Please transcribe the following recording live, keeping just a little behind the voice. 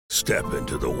Step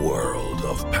into the world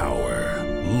of power,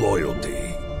 loyalty,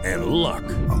 and luck.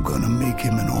 I'm gonna make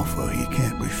him an offer he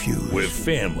can't refuse. With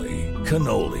family,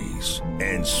 cannolis,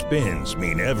 and spins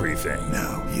mean everything.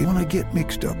 Now, you wanna get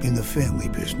mixed up in the family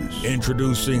business.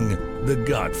 Introducing The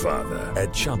Godfather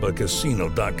at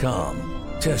ChumbaCasino.com.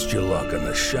 Test your luck in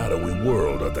the shadowy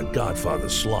world of The Godfather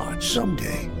slot.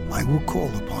 Someday, I will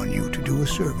call upon you to do a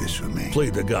service for me. Play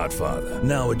The Godfather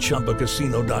now at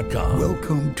ChumbaCasino.com.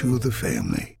 Welcome to the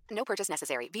family. No purchase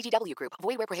necessary. VGW Group.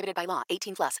 Void where prohibited by law.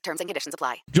 18 plus. Terms and conditions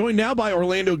apply. Joined now by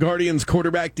Orlando Guardians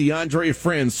quarterback DeAndre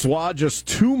Francois, just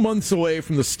 2 months away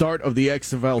from the start of the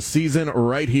XFL season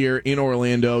right here in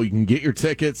Orlando. You can get your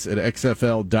tickets at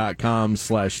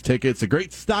xfl.com/tickets. A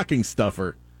great stocking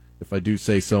stuffer, if I do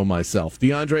say so myself.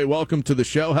 DeAndre, welcome to the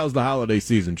show. How's the holiday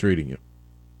season treating you?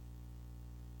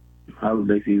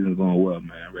 Holiday season's going well,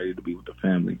 man. Ready to be with the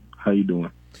family. How you doing?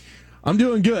 I'm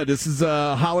doing good. This is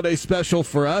a holiday special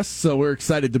for us, so we're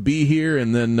excited to be here,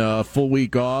 and then a full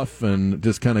week off and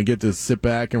just kind of get to sit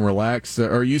back and relax.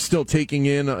 Are you still taking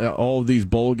in all of these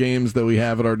bowl games that we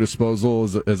have at our disposal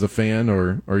as a fan,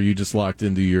 or are you just locked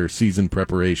into your season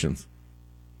preparations?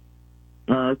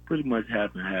 It's pretty much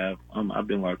half and half. I've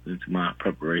been locked into my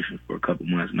preparations for a couple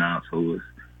months now, so it's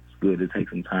good to take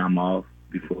some time off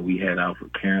before we head out for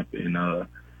camp and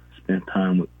spend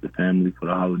time with the family for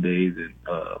the holidays and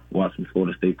watch some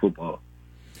Florida State football.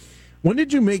 When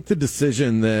did you make the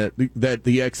decision that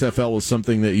the XFL was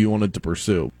something that you wanted to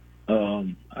pursue?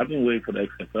 I've been waiting for the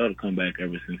XFL to come back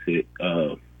ever since it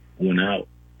went out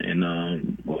in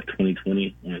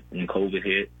 2020 when COVID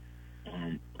hit.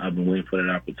 I've been waiting for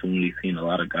that opportunity, seeing a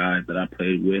lot of guys that I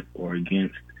played with or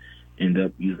against end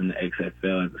up using the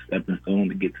XFL as a stepping stone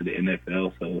to get to the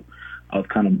NFL. So I was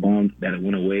kind of bummed that it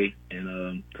went away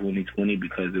in 2020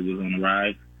 because it was on the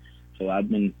rise. So I've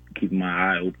been keeping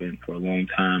my eye open for a long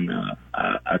time.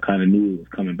 I kind of knew it was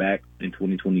coming back in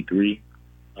 2023,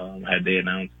 had they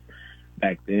announced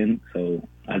back then. So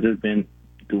I've just been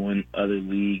doing other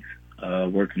leagues,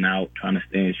 working out, trying to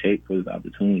stay in shape for this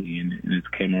opportunity, and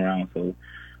it came around. So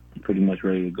I'm pretty much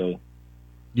ready to go.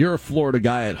 You're a Florida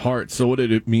guy at heart, so what did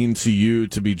it mean to you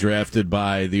to be drafted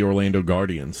by the Orlando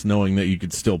Guardians, knowing that you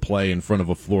could still play in front of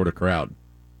a Florida crowd?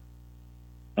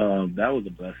 That was a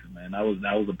blessing, man. That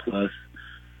was a plus.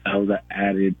 That was an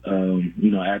added,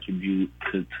 attribute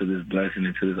to this blessing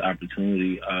and to this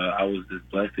opportunity. I was just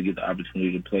blessed to get the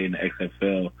opportunity to play in the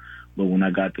XFL, but when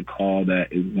I got the call that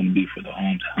it was going to be for the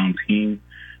hometown team,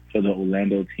 for the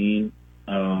Orlando team,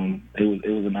 it was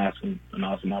an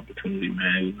awesome opportunity,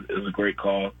 man. It was a great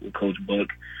call with Coach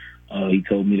Buck. He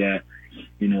told me that,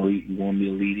 he wanted me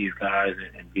to lead these guys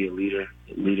and be a leader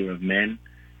of men,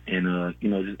 and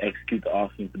just execute the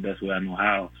offense the best way I know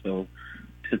how. So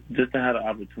just to have the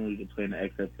opportunity to play in the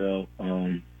XFL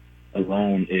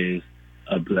alone is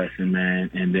a blessing, man.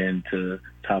 And then to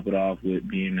top it off with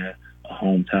being a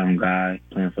hometown guy,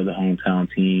 playing for the hometown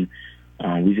team.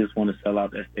 We just want to sell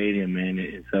out that stadium, man,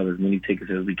 and sell as many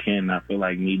tickets as we can. And I feel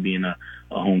like me being a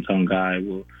hometown guy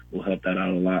will help that out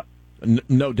a lot.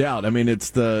 No doubt. I mean,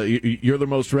 you're the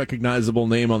most recognizable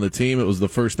name on the team. It was the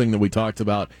first thing that we talked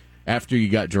about after you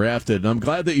got drafted. And I'm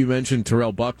glad that you mentioned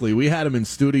Terrell Buckley. We had him in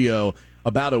studio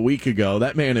about a week ago.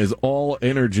 That man is all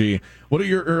energy. What are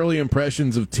your early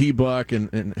impressions of T-Buck,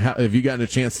 and have you gotten a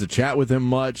chance to chat with him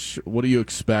much? What do you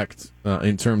expect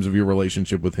in terms of your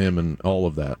relationship with him and all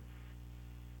of that?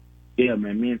 Yeah,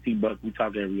 man, me and T-Buck, we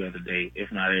talk every other day,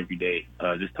 if not every day,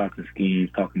 just talking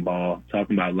schemes, talking ball,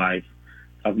 talking about life,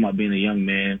 talking about being a young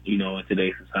man, in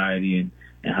today's society and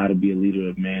how to be a leader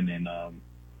of men. And,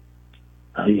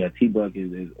 T-Buck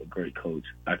is a great coach.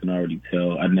 I can already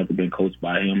tell. I've never been coached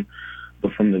by him,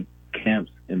 but from the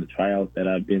camps and the tryouts that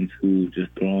I've been to,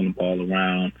 just throwing the ball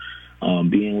around,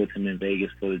 being with him in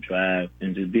Vegas for the draft,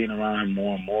 and just being around him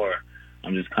more and more,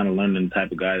 I'm just kind of learning the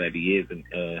type of guy that he is. And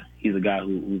he's a guy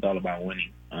who's all about winning.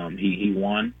 He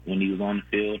won when he was on the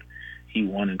field. He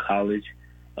won in college.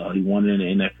 He won in the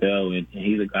NFL, and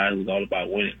he's a guy who's all about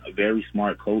winning. A very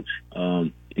smart coach.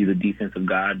 He's a defensive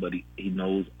guy, but he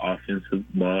knows offensive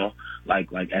ball like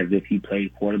as if he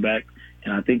played quarterback.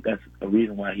 And I think that's a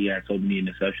reason why he had so many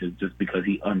interceptions, just because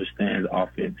he understands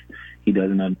offense. He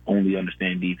doesn't only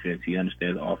understand defense. He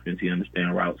understands offense. He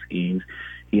understands route schemes.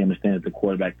 He understands the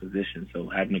quarterback position. So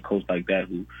having a coach like that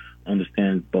who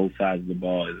understands both sides of the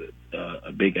ball is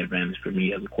a big advantage for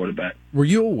me as a quarterback. Were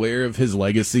you aware of his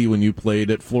legacy when you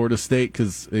played at Florida State?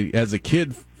 Because as a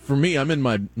kid, for me, I'm in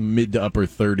my mid to upper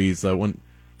 30s. When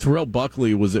Terrell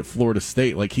Buckley was at Florida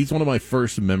State, he's one of my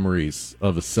first memories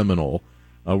of a Seminole.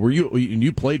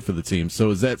 You played for the team,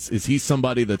 so is he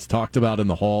somebody that's talked about in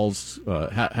the halls?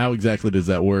 How exactly does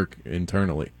that work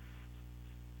internally?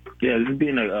 Yeah, just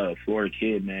being a Florida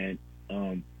kid, man.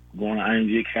 Going to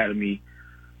IMG Academy,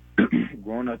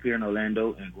 growing up here in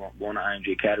Orlando, and going to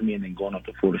IMG Academy, and then going up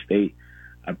to Florida State.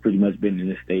 I've pretty much been in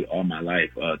this state all my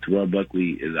life. Terrell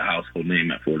Buckley is a household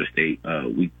name at Florida State.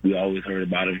 We always heard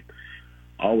about him.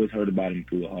 Always heard about him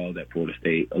through the halls at Florida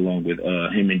State, along with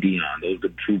him and Deion. Those are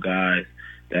the two guys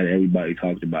that everybody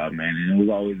talked about, man. And it was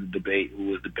always a debate who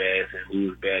was the best and who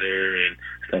was better and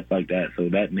stuff like that. So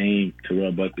that name,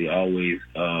 Terrell Buckley, always,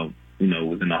 was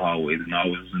in the hallways and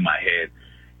always was in my head.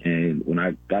 And when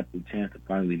I got the chance to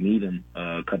finally meet him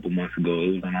a couple months ago,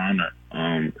 it was an honor.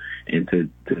 And to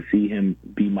see him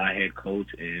be my head coach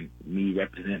and me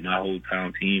represent my whole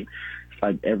town team, it's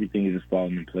like everything is just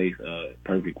falling in place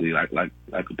perfectly, like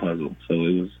a puzzle. So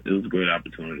it was a great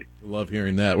opportunity. Love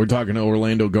hearing that. We're talking to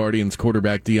Orlando Guardians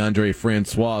quarterback Deondre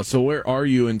Francois. So where are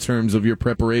you in terms of your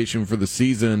preparation for the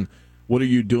season? What are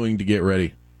you doing to get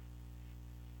ready?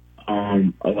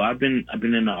 I've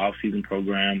been in the off-season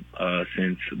program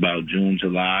since about June,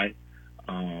 July.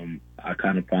 I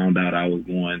kind of found out I was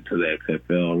going to the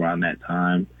XFL around that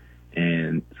time,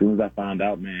 and as soon as I found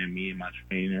out, man, me and my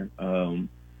trainer,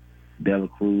 Dela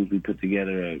Cruz, we put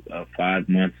together a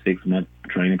 5-month, 6-month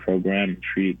training program and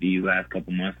treated these last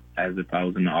couple months as if I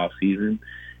was in the off-season,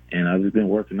 and I've just been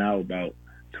working out about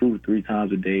 2 to 3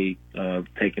 times a day,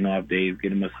 taking off days,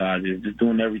 getting massages, just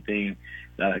doing everything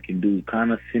that I can do,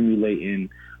 kind of simulating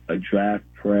a draft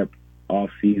prep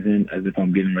off season as if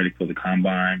I'm getting ready for the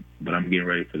combine, but I'm getting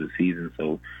ready for the season.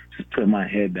 So just putting my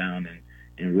head down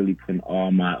and really putting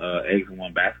all my eggs in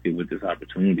one basket with this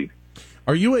opportunity.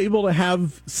 Are you able to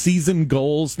have season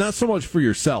goals, not so much for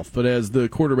yourself, but as the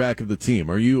quarterback of the team?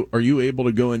 Are you able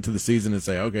to go into the season and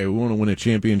say, okay, we want to win a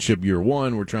championship year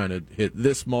one, we're trying to hit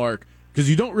this mark? Because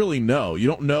you don't really know. You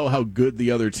don't know how good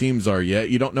the other teams are yet.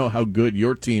 You don't know how good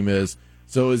your team is.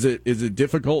 So is it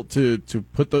difficult to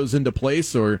put those into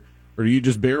place, or do you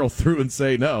just barrel through and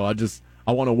say, no, I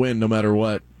want to win no matter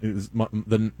what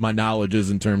my knowledge is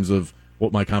in terms of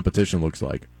what my competition looks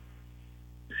like?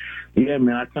 Yeah,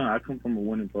 man, I come from a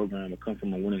winning program. I come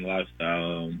from a winning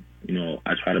lifestyle.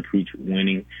 I try to preach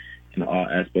winning in all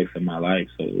aspects of my life.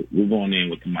 So we're going in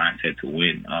with the mindset to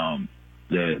win.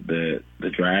 The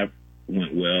draft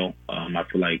went well. I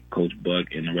feel like Coach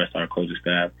Buck and the rest of our coaching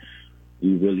staff,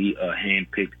 we really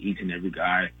handpicked each and every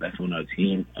guy that's on our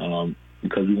team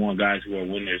because we want guys who are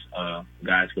winners,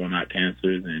 guys who are not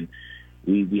cancers. And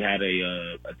we had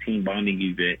a team bonding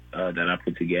event that I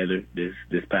put together this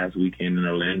past weekend in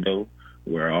Orlando,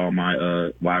 where all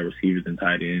my wide receivers and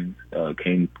tight ends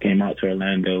came out to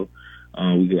Orlando.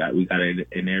 We got an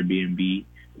Airbnb.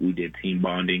 We did team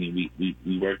bonding, and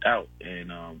we worked out,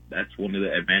 and that's one of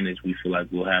the advantages we feel like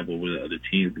we'll have over the other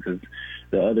teams, because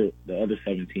the other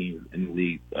 7 teams in the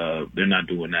league, they're not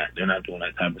doing that. They're not doing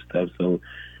that type of stuff. So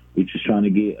we're just trying to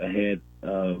get ahead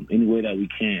any way that we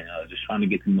can. Just trying to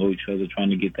get to know each other,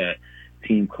 trying to get that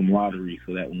team camaraderie,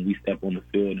 so that when we step on the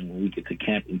field and when we get to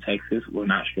camp in Texas, we're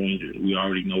not strangers. We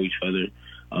already know each other.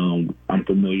 I'm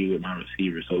familiar with my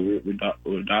receivers, so we're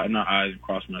dotting our I's and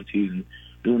crossing our T's and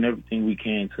doing everything we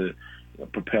can to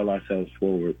propel ourselves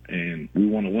forward. And we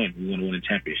want to win. We want to win a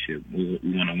championship. We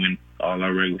want to win all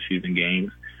our regular season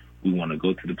games. We want to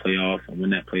go to the playoffs and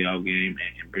win that playoff game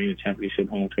and bring the championship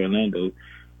home to Orlando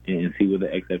and see where the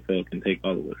XFL can take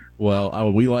all of us.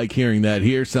 Well, we like hearing that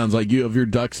here. Sounds like you have your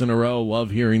ducks in a row. Love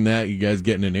hearing that. You guys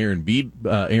getting an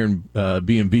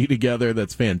Airbnb together.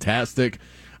 That's fantastic.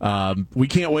 We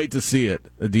can't wait to see it,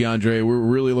 DeAndre. We're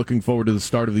really looking forward to the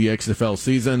start of the XFL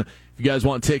season. If you guys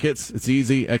want tickets, it's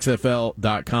easy,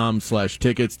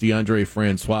 xfl.com/tickets. DeAndre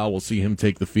Francois, we'll see him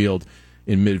take the field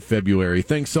in mid-February.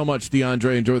 Thanks so much,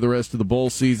 DeAndre. Enjoy the rest of the bowl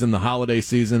season, the holiday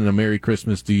season, and a Merry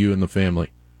Christmas to you and the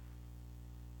family.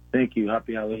 Thank you.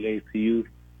 Happy holidays to you,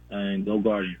 and go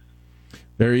Guardians.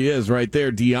 There he is right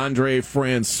there, DeAndre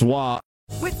Francois.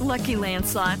 With Lucky Land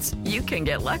Slots, you can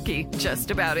get lucky just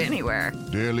about anywhere.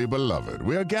 Dearly beloved,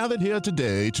 we are gathered here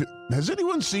today to... Has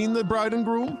anyone seen the bride and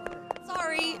groom?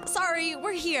 Sorry,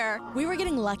 we're here. We were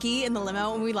getting lucky in the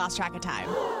limo and we lost track of time.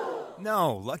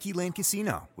 No, Lucky Land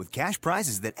Casino, with cash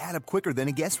prizes that add up quicker than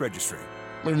a guest registry.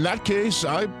 In that case,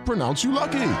 I pronounce you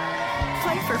lucky.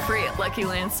 Play for free at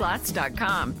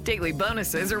LuckyLandSlots.com. Daily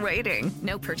bonuses are waiting.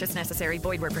 No purchase necessary.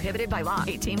 Void where prohibited by law.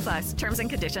 18+. Terms and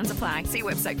conditions apply. See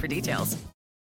website for details.